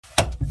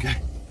Okay.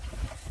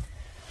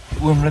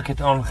 Die oomblik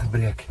het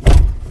aangebreek.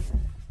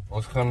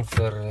 Ons gaan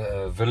vir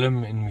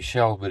Willem en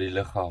Michelle by die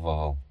lughawe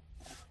haal.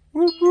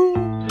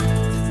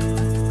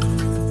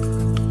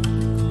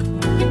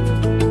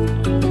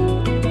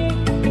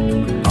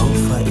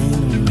 Alpha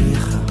en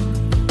Omega,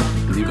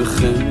 die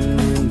begin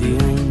en die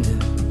einde,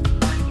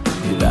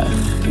 die weg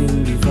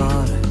en die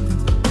waarheid,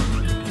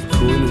 die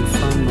koning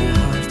van my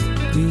hart.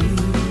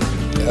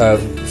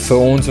 Vir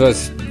ons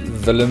was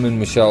Willem en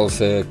Michelle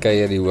se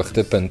kuier die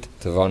hoogtepunt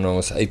waarna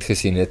ons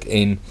uitgesien het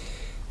en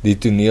die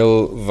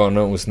toneel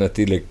waarna ons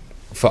natuurlik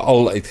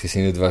veral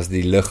uitgesien het was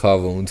die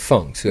lughawe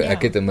ontvang. So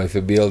ek het in my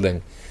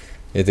verbeelding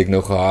het ek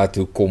nou gehad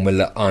hoe kom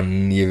hulle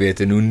aan, jy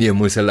weet, en hoe neem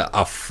ons hulle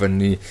af en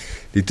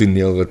die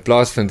toneel wat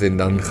plaasvind en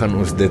dan gaan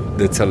ons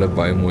dit sal 'n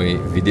baie mooi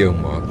video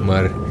maak,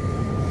 maar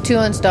toe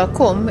ons daar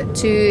kom,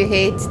 toe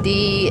het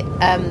die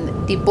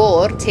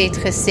bord het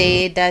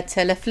gesê dat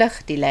hulle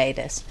vlug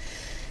delayed is.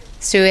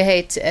 So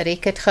het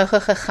Rickert gou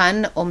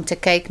gegaan om te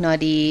kyk na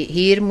die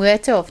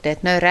huurmotor of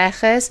dit nou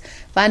reg is,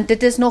 want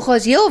dit is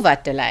nogals heel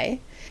wat delay.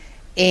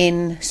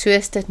 En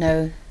soos dit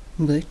nou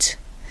moet,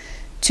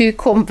 toe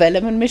kom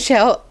Willem en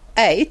Michelle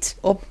uit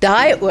op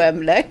daai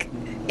oomblik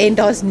en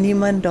daar's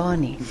niemand daar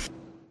nie.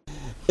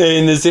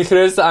 En dis die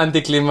grootste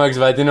antiklimaks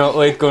wat jy nou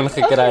ooit kon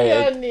gekry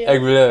het. Nee.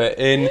 Ek belowe.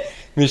 En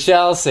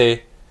Michelle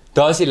sê,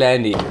 daar's die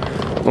landie.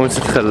 Ons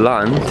het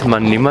geland,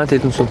 maar niemand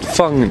het ons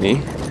ontvang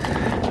nie.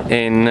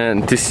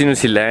 En toe sien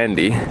ons die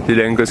landie. Toe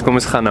dink ons, kom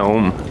ons gaan na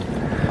hom.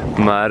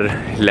 Maar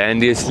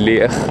landie is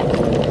leeg.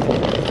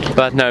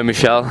 Wat nou,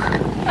 Michelle?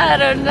 I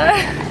don't know.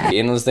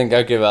 En ons dink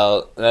ook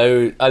wel,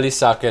 nou al die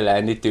sakke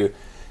landie toe.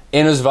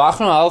 En ons wag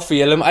nou half vir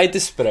julle om uit te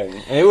spring.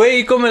 En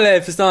hier kom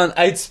hulle, verstaan,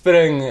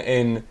 uitspring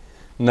en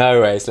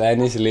nou is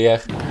landie is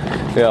leeg.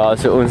 Ja,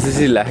 so ons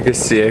is nie lekker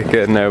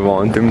seker nou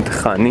waartoe om te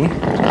gaan nie.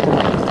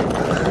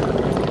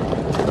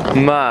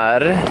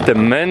 Maar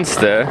ten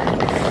minste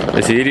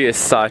is hierdie 'n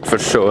sight for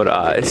sure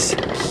eyes.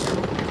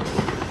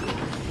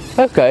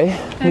 Okay.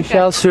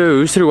 Michelle, so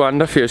hoe's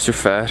Rwanda vir jou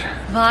sover?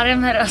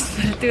 Warmer as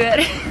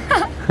Pretoria.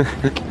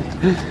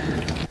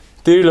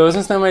 Toe los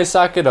ons nou my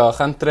sakke daar,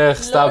 gaan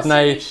terug, stap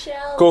na die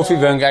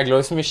koffiewinkel. Ek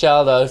los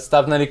Michelle daar,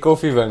 stap na die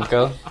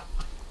koffiewinkel.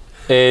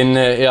 En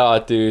ja,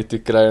 toe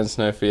kry ons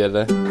nou vir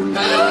julle.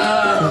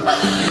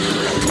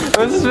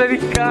 Ons is by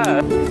die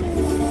kar.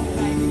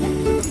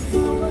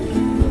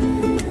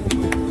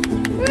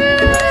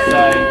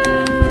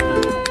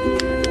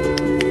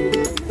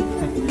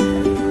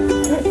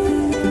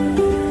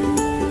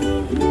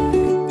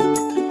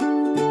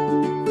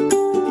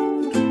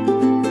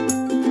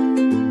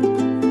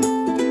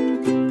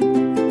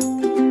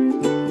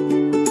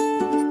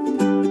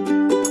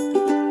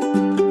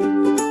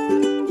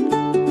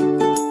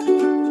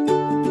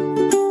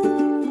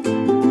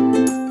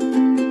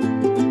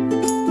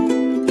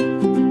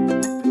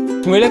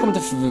 Moeilik om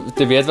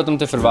te weet wat om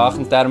te verwag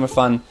in terme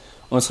van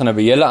ons gaan nou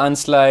by julle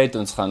aansluit,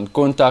 ons gaan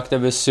kontakte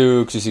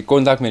besoek, soos die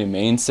kontak met die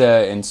mense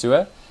en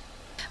so.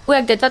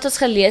 Ook dit wat ons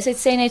gelees het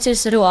sê net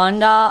soos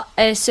Rwanda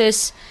is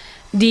soos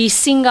die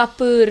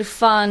Singapore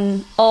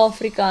van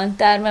Afrika in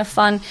terme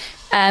van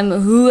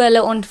hoe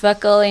hulle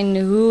ontwikkel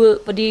en hoe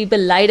die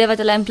beleide wat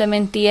hulle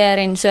implementeer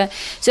en so.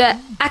 So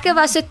ek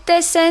was so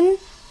tussen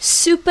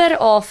super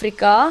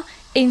Afrika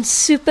en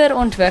super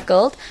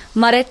ontwikkeld,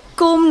 maar dit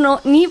kom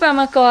nog nie by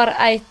mekaar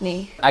uit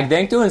nie. Ek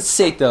dink toe ons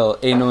settle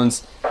en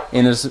ons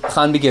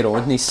gaan bietjie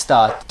rond in die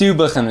stad, toe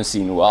begin ons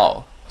sien,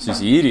 wow, soos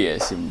hierdie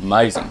is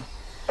amazing.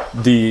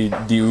 Die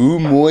hoe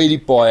mooi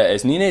die paaie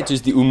is, nie net soos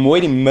hoe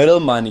mooi die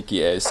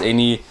middelmannetjie is en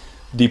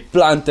die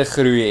plante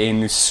groei en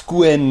hoe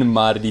skoon,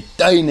 maar die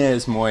tuine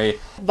is mooi.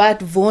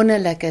 Wat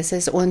wonderlik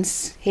is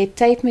ons het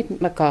tyd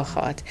met mekaar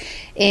gehad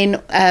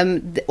en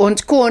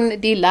ons kon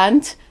die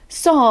land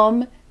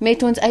saam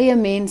met ons eie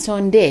mense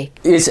ontdek.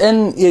 Jy's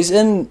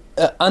in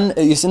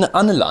 'n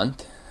ander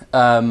land.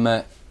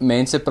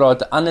 Mense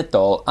praat 'n ander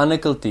taal, ander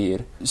kultuur.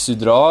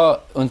 Sodra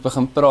ons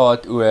begin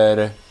praat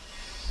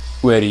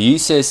oor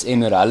Jesus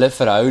en oor hulle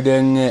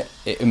verhouding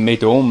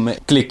met hom,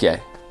 klik jy.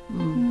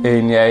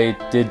 En jy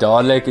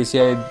dadelik is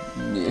jy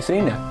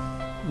vriende,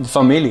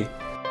 familie.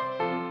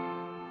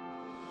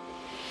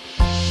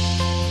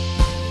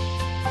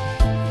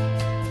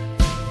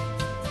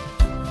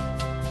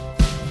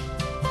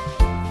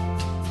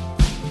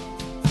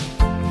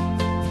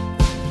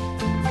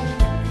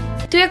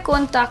 Twee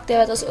kontakte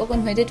wat ons ook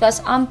ontmoet het,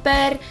 was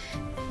amper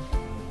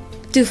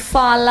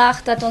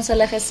toevallig dat ons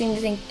hulle gesien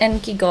het in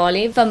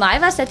Kigali. Vir my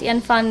was dit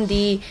een van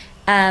die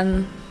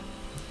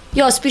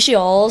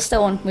spesiaalste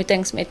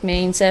ontmoetings met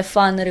mense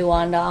van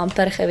Rwanda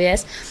amper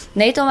gewees.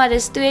 Net omdat dit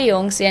is twee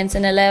jong seuns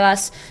en hulle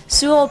was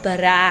so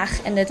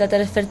opreg in dit wat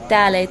hulle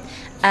vertel het.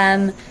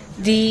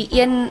 Die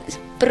een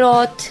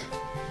praat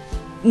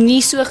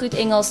nie so goed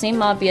Engels nie,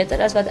 maar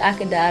beter as wat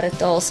ek 'n derde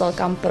taal sal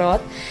kan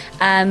praat.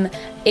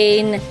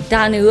 En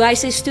dan hoe hy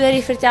sy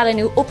storie vertel en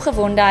hoe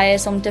opgewonde hy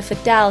is om te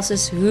vertel,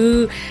 soos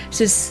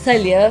sy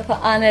lewe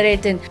verander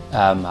het. En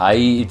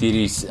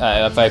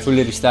hy voel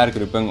hierdie sterk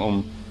roeping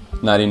om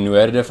na die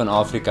noorde van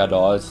Afrika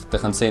daar te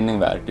gaan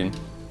sendingwerk doen.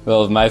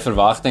 Wel, my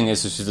verwagting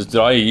is, soos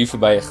zodra jy hier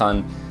verby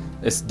gaan,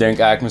 dink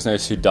ek mos nou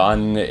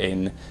Sudan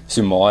en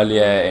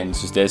Somalië en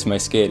soos dis my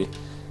scary.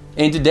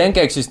 En toe dink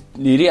ek, soos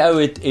hierdie ou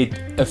het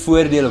 'n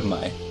voordeel op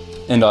my,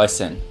 in daai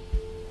sin.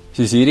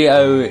 Soos hierdie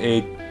ou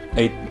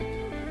het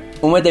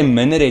omdat hy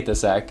minder het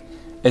as ek,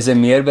 is hy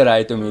meer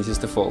bereid om Jesus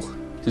te volg.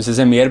 Soos is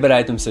hy meer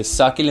bereid om sy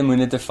sakkie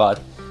lemoene te vat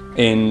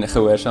en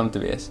gehoorsaam te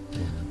wees.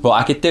 Wel,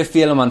 ek het te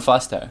veel om aan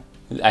vas te hou.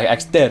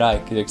 Ek's te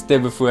ryk, ek's te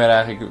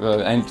bevoorreg, ek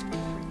wil eintlik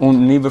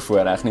nie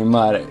bevoorreg nie,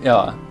 maar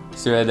ja,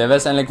 so dit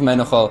was eintlik vir my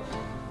nogal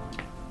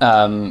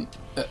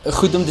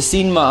goed om te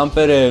sien, maar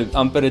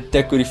amper 'n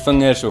tik oor die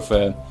vingers of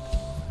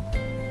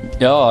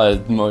ja,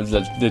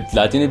 dit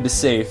laat jy net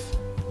besef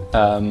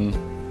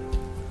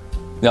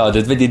ja,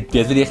 dit wat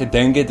jy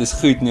gedink het is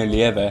goed in jou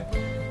lewe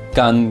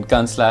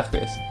kan sleg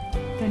wees.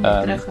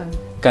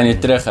 Kan jy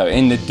terughou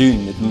en dit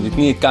doen, dit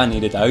nie kan nie,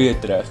 dit hou jou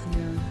terug.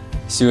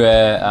 So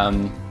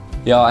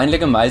ja,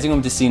 eintlik amazing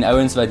om te sien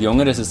ouens wat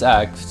jonger is as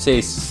ek,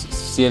 6,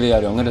 7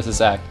 jaar jonger is as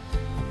ek,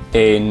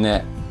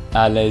 en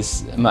hulle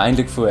is maar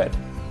eintlik voor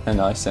in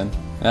daai sin.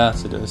 Ja,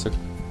 so dit was ook.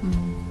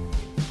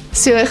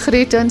 So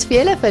groet ons vir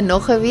julle vir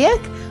nog 'n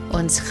week.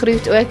 Ons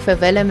groet ook vir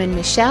Willem en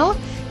Michelle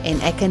en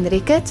ek en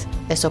Ricket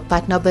is op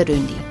pad na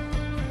Burundi.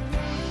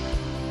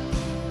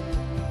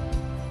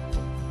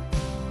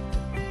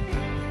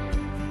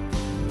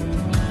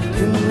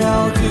 En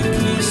elke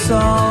kies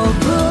sal